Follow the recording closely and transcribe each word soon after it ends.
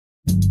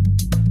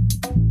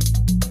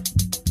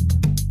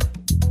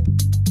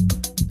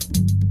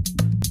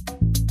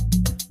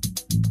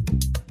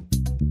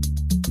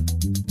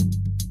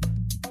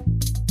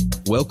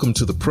Welcome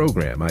to the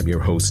program. I'm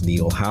your host,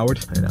 Neil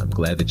Howard, and I'm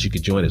glad that you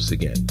could join us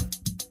again.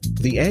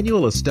 The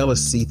annual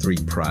Astellas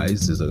C3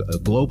 Prize is a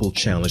global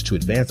challenge to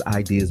advance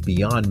ideas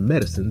beyond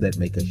medicine that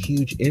make a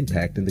huge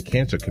impact in the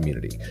cancer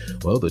community.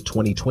 Well, the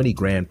 2020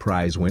 Grand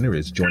Prize winner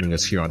is joining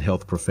us here on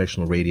Health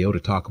Professional Radio to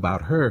talk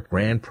about her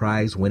Grand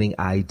Prize winning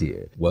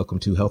idea. Welcome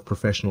to Health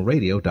Professional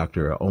Radio,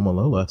 Dr.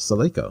 Omolola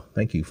Salako.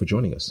 Thank you for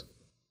joining us.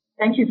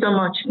 Thank you so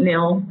much,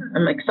 Neil.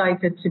 I'm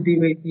excited to be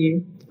with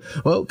you.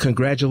 Well,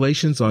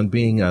 congratulations on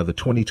being the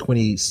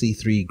 2020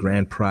 C3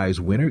 Grand Prize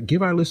winner.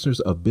 Give our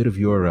listeners a bit of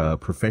your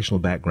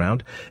professional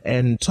background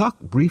and talk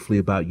briefly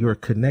about your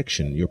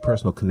connection, your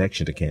personal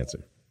connection to cancer.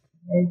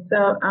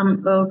 So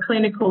I'm a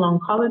clinical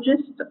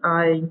oncologist.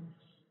 I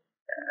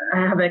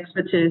have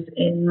expertise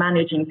in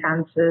managing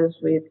cancers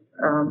with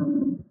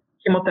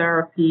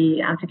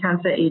chemotherapy,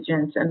 anti-cancer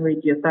agents, and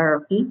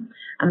radiotherapy.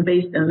 I'm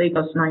based in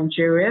Lagos,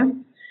 Nigeria.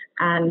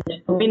 And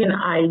the winning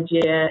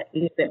idea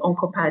is the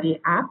Oncopadi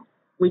app,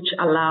 which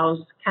allows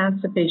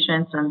cancer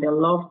patients and their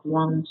loved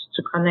ones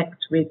to connect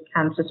with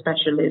cancer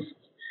specialists,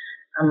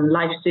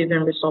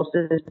 life-saving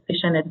resources,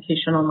 patient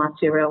educational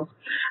materials.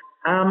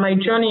 My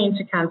journey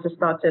into cancer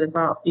started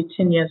about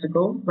 18 years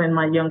ago when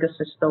my younger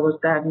sister was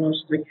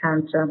diagnosed with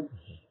cancer.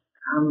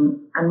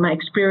 And my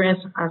experience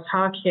as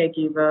her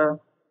caregiver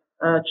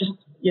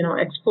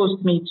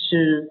exposed me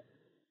to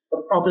the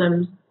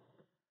problems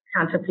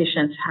cancer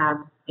patients have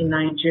in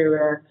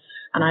Nigeria.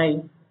 And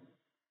I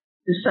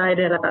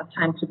decided at that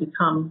time to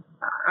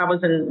I was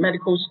in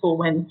medical school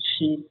when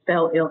she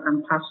fell ill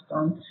and passed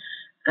on.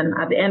 And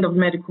at the end of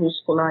medical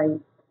school, I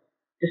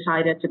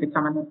decided to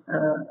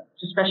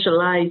to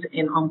specialize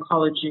in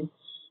oncology.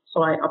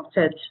 So I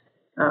opted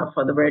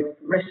for the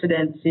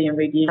residency in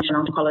radiation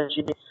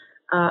oncology.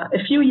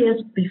 A few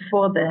years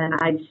before then,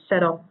 I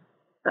set up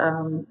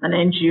an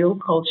NGO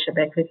called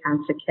Shebekwe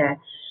Cancer Care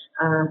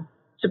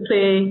to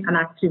play an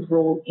active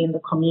role in the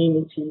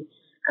community.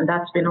 And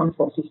that's been on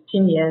for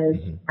 15 years.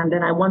 Mm-hmm. And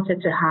then I wanted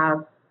to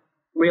have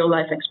real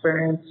life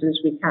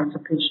experiences with cancer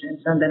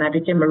patients. And then I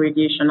became a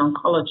radiation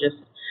oncologist.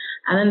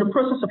 And in the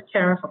process of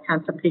caring for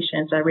cancer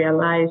patients, I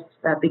realized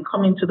that they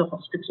come into the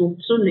hospital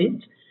too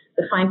late.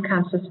 They find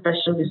cancer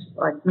specialists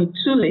like me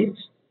too late.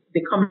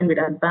 They come in with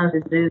advanced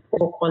disease,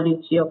 poor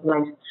quality of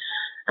life.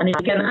 And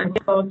again, I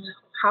thought,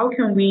 how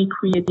can we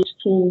create these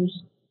tools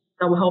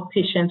that will help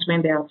patients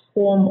when they are at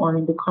home or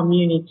in the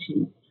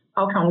community?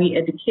 How can we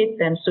educate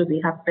them so they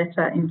have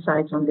better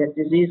insights on their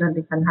disease and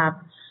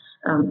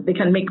they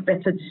can make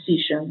better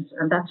decisions?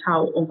 And that's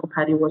how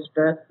Oncopadi was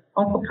birthed.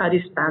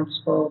 Oncopadi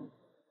stands for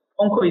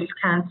Onco is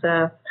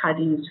cancer,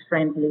 Padi is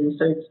friendly.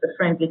 So it's the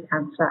Friendly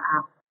Cancer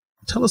app.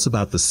 Tell us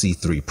about the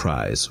C3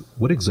 Prize.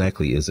 What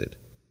exactly is it?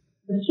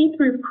 The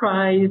C3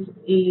 Prize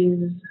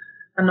is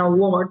an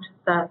award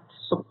that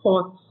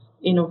supports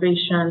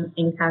innovation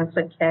in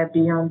cancer care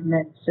beyond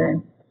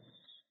medicine.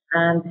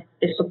 And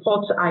it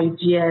supports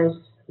ideas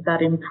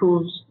that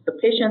improves the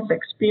patient's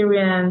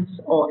experience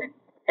or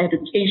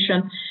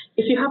education.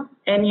 If you have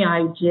any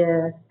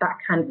idea that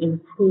can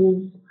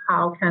improve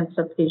how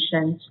cancer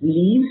patients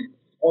live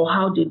or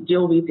how they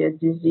deal with their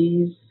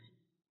disease,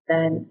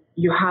 then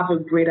you have a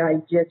great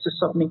idea to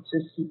submit to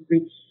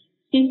C3.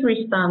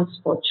 C3 stands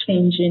for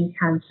Changing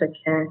Cancer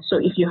Care. So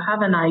if you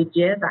have an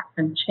idea that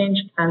can change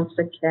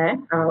cancer care,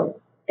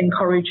 I'll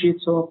encourage you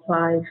to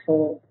apply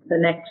for the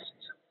next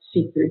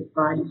C3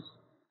 Prize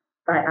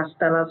by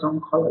Astellas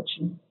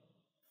Oncology.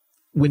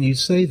 When you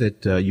say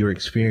that your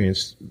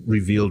experience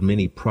revealed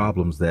many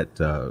problems that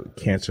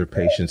cancer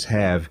patients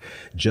have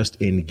just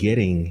in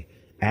getting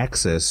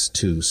access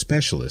to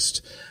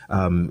specialists,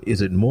 is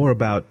it more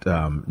about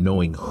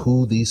knowing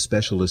who these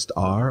specialists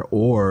are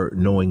or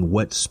knowing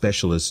what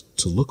specialists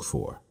to look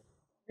for?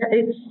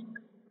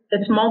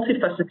 It's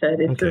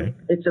multifaceted.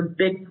 It's a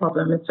big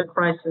problem. It's a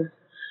crisis.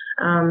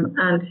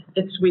 And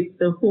it's with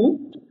the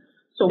who.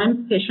 So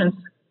when patients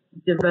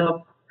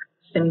develop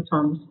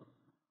symptoms,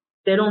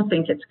 they don't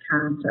think it's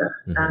cancer.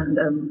 Mm-hmm.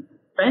 And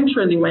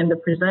eventually when they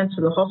present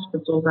to the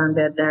hospitals and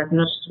they're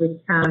diagnosed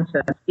with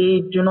cancer,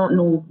 they do not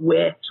know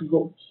where to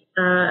go.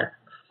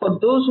 For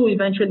those who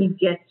eventually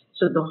get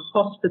to the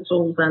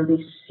hospitals and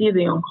they see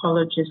the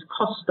oncologist,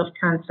 cost of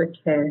cancer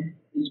care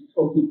is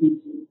prohibitive.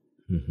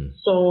 Mm-hmm.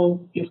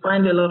 So you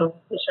find a lot of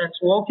patients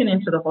walking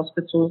into the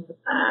hospitals,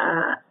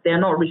 they're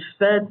not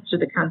referred to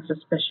the cancer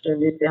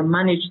specialist, they're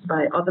managed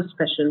by other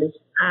specialists,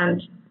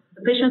 and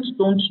the patients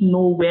don't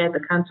know where the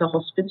cancer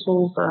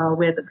hospitals are,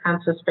 where the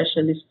cancer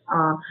specialists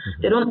are.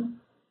 Mm-hmm.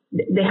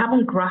 They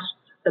haven't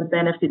grasped the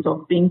benefit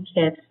of being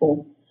cared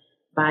for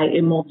by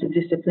a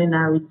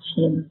multidisciplinary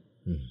team.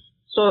 Mm-hmm.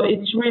 So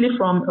it's really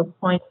from a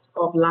point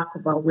of lack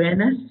of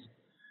awareness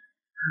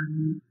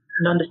and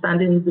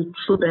understanding the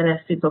true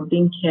benefit of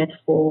being cared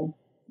for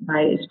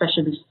by a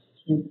specialist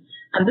team.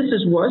 And this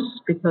is worse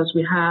because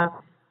we have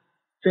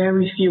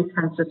very few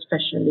cancer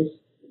specialists.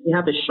 We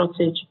have a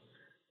shortage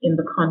in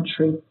the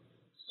country.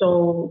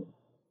 So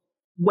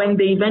when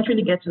they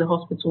eventually get to the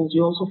hospitals,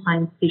 you also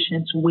find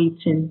patients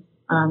waiting,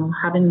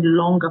 having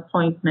long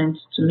appointments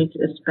to meet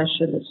a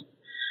specialist.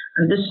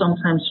 And this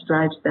sometimes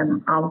drives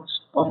them out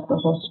of the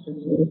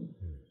hospital.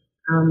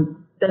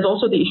 There's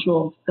also the issue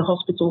of the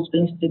hospitals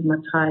being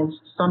stigmatized.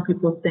 Some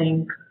people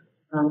think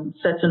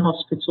certain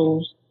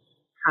hospitals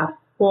have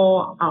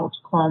poor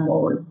outcome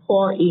or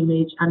poor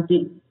image, and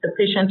the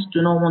patients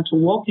do not want to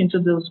walk into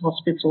those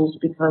hospitals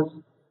because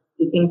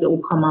they think they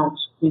will come out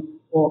with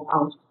poor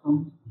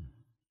outcomes.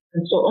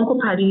 And so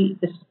Oncopadi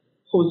is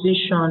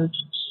positioned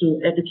to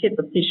educate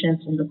the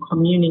patients in the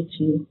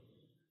community,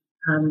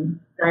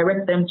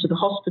 direct them to the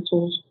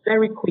hospitals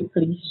very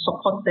quickly,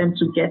 support them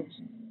to get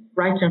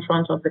right in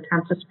front of the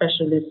cancer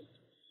specialist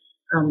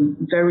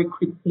very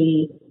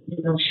quickly,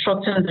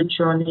 shorten the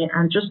journey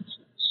and just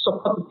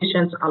support the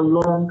patients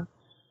along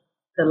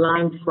the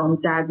line from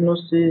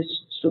diagnosis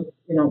to,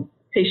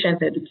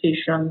 patient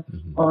education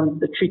on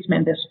the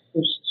treatment they're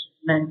supposed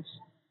to meant.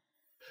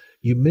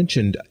 You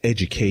mentioned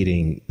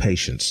educating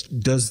patients.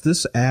 Does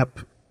this app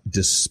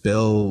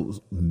dispel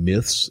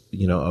myths,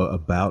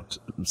 about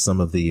some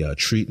of the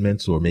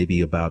treatments or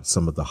maybe about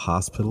some of the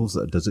hospitals?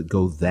 Does it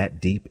go that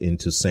deep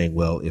into saying,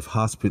 well, if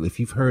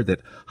you've heard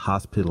that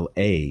hospital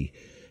A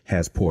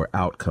has poor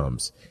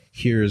outcomes,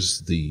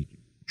 here's the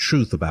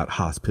truth about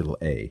hospital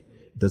A.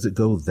 Does it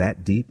go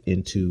that deep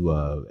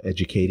into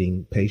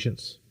educating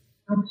patients?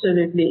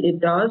 Absolutely, it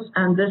does.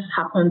 And this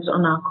happens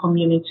on our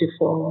community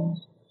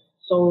forums.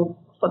 So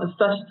for the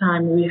first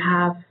time, we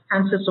have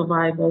cancer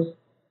survivors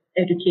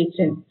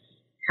educating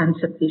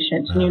cancer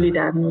patients, newly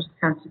diagnosed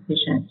cancer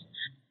patients.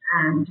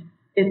 And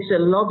it's a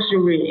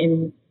luxury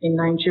in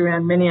Nigeria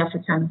and many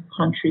African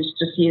countries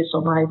to see a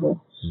survivor,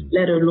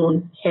 let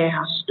alone hear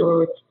her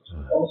story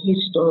or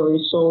his story.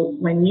 So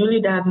when newly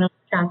diagnosed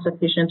cancer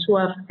patients who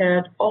have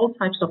heard all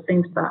types of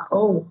things that,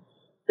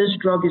 this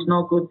drug is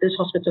not good, this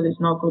hospital is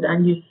not good,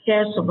 and you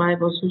hear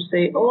survivors who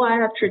say, I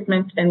had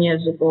treatment 10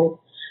 years ago,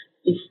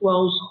 it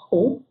fuels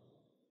hope,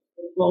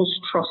 it fuels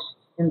trust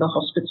in the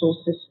hospital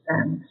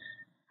system.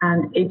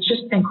 And it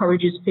just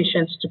encourages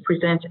patients to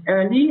present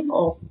early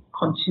or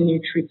continue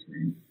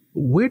treatment.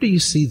 Where do you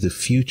see the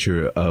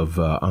future of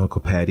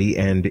Oncopadi?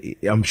 And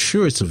I'm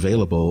sure it's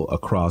available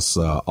across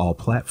all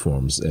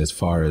platforms as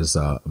far as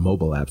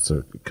mobile apps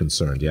are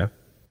concerned, yeah?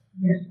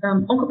 Yes,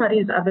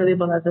 Oncopadi is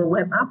available as a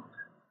web app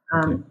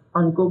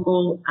on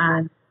Google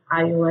and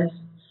iOS.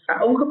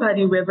 At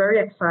Oncopadi, we're very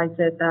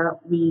excited that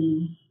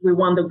we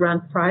won the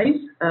grand prize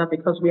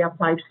because we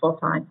applied four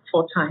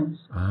times.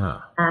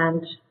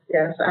 And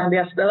yes, and the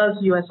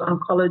Astellas US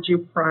Oncology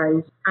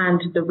Prize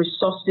and the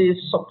resources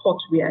support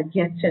we are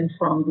getting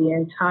from the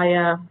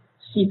entire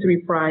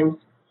C3 Prize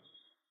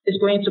is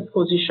going to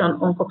position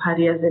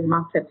Oncopadi as a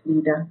market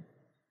leader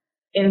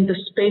in the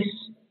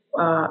space,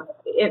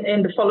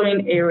 in the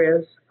following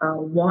areas.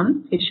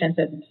 One, patient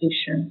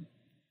education.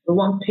 We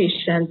want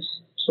patients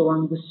to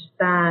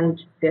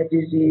understand their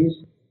disease,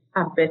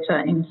 have better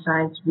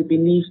insights. We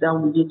believe that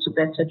will lead to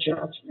better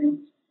judgment.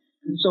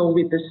 And so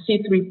with the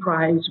C3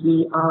 Prize,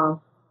 we are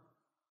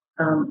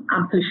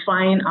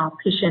amplifying our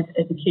patient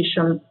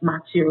education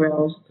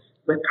materials.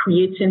 We're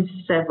creating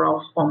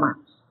several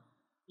formats,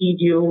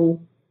 video,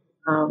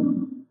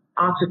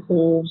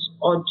 articles,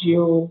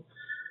 audio.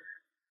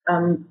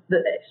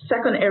 The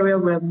second area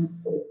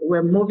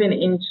we're moving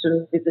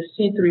into with the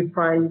C3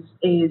 Prize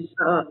is,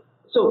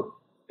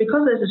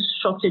 because there's a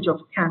shortage of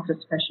cancer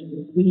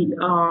specialists, we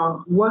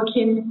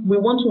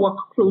want to work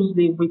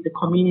closely with the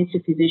community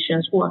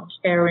physicians who are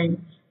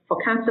caring for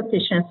cancer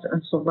patients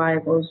and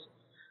survivors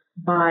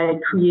by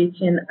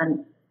creating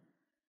an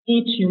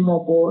e-tumor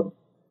board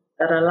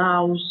that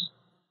allows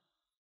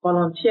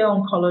volunteer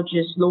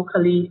oncologists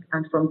locally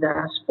and from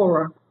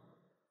diaspora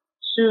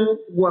to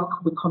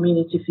work with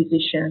community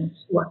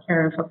physicians who are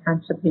caring for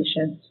cancer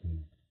patients.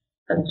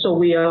 And so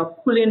we are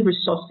pulling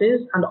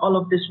resources, and all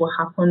of this will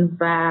happen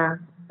via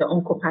the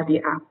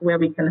Oncopadi app, where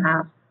we can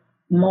have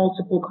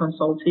multiple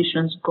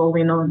consultations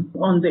going on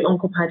the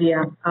Oncopadi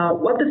app.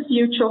 What the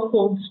future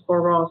holds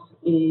for us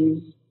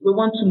is we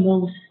want to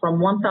move from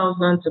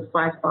 1,000 to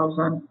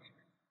 5,000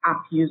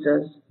 app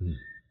users.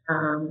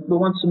 We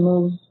want to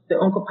move the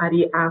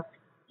Oncopadi app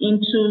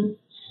into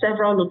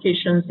several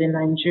locations in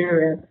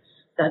Nigeria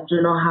that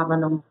do not have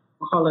an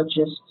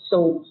oncologist.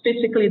 So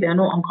physically, there are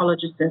no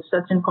oncologists in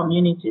certain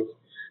communities.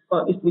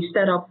 But if we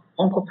set up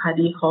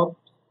Oncopadi hubs,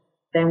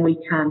 then we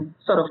can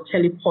sort of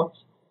teleport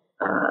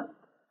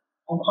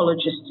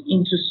oncologists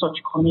into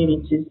such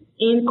communities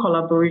in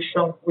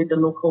collaboration with the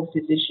local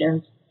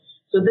physicians.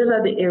 So these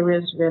are the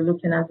areas we're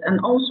looking at. And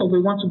also we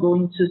want to go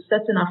into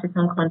certain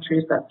African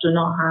countries that do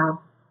not have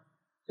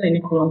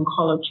clinical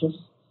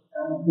oncologists.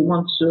 We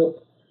want to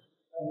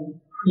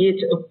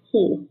create a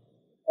pool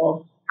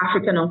of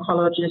African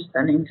oncologists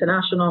and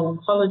international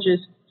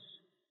oncologists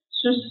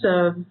to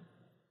serve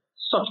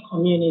such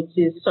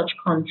communities, such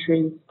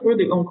countries through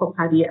the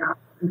Oncopadi app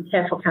and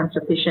care for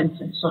cancer patients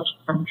in such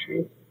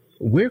countries.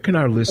 Where can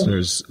our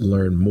listeners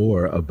learn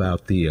more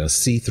about the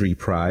C3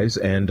 Prize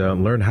and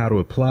learn how to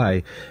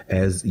apply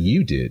as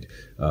you did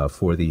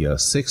for the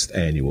 6th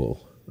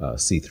annual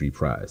C3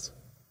 Prize?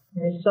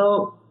 Okay,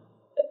 so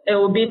it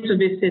will be to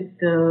visit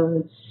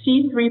the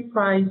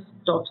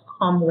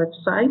c3prize.com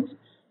website.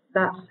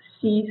 That's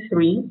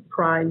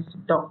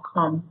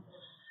C3Prize.com.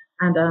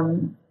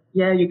 And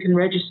you can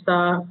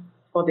register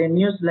for their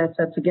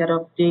newsletter to get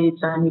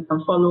updates, and you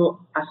can follow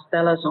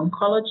Astellas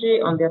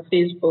Oncology on their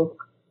Facebook,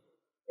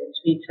 their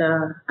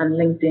Twitter, and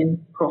LinkedIn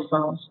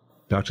profiles.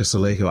 Dr.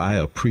 Salako, I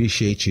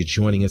appreciate you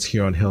joining us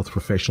here on Health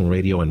Professional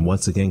Radio, and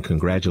once again,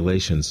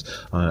 congratulations.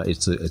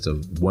 It's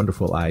a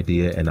wonderful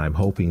idea, and I'm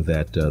hoping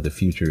that the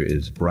future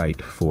is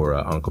bright for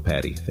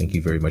Oncopadi. Thank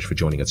you very much for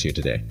joining us here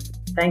today.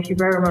 Thank you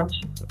very much,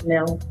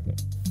 Neil.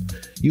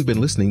 You've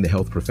been listening to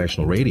Health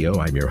Professional Radio.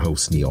 I'm your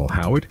host, Neil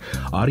Howard.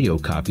 Audio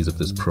copies of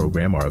this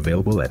program are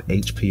available at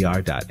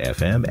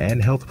hpr.fm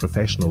and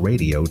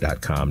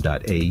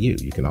healthprofessionalradio.com.au.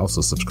 You can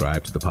also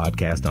subscribe to the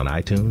podcast on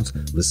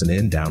iTunes, listen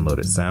in, download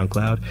at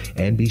SoundCloud,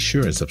 and be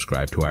sure and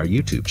subscribe to our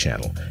YouTube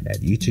channel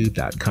at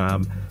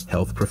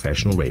youtube.com/Health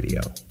Professional Radio.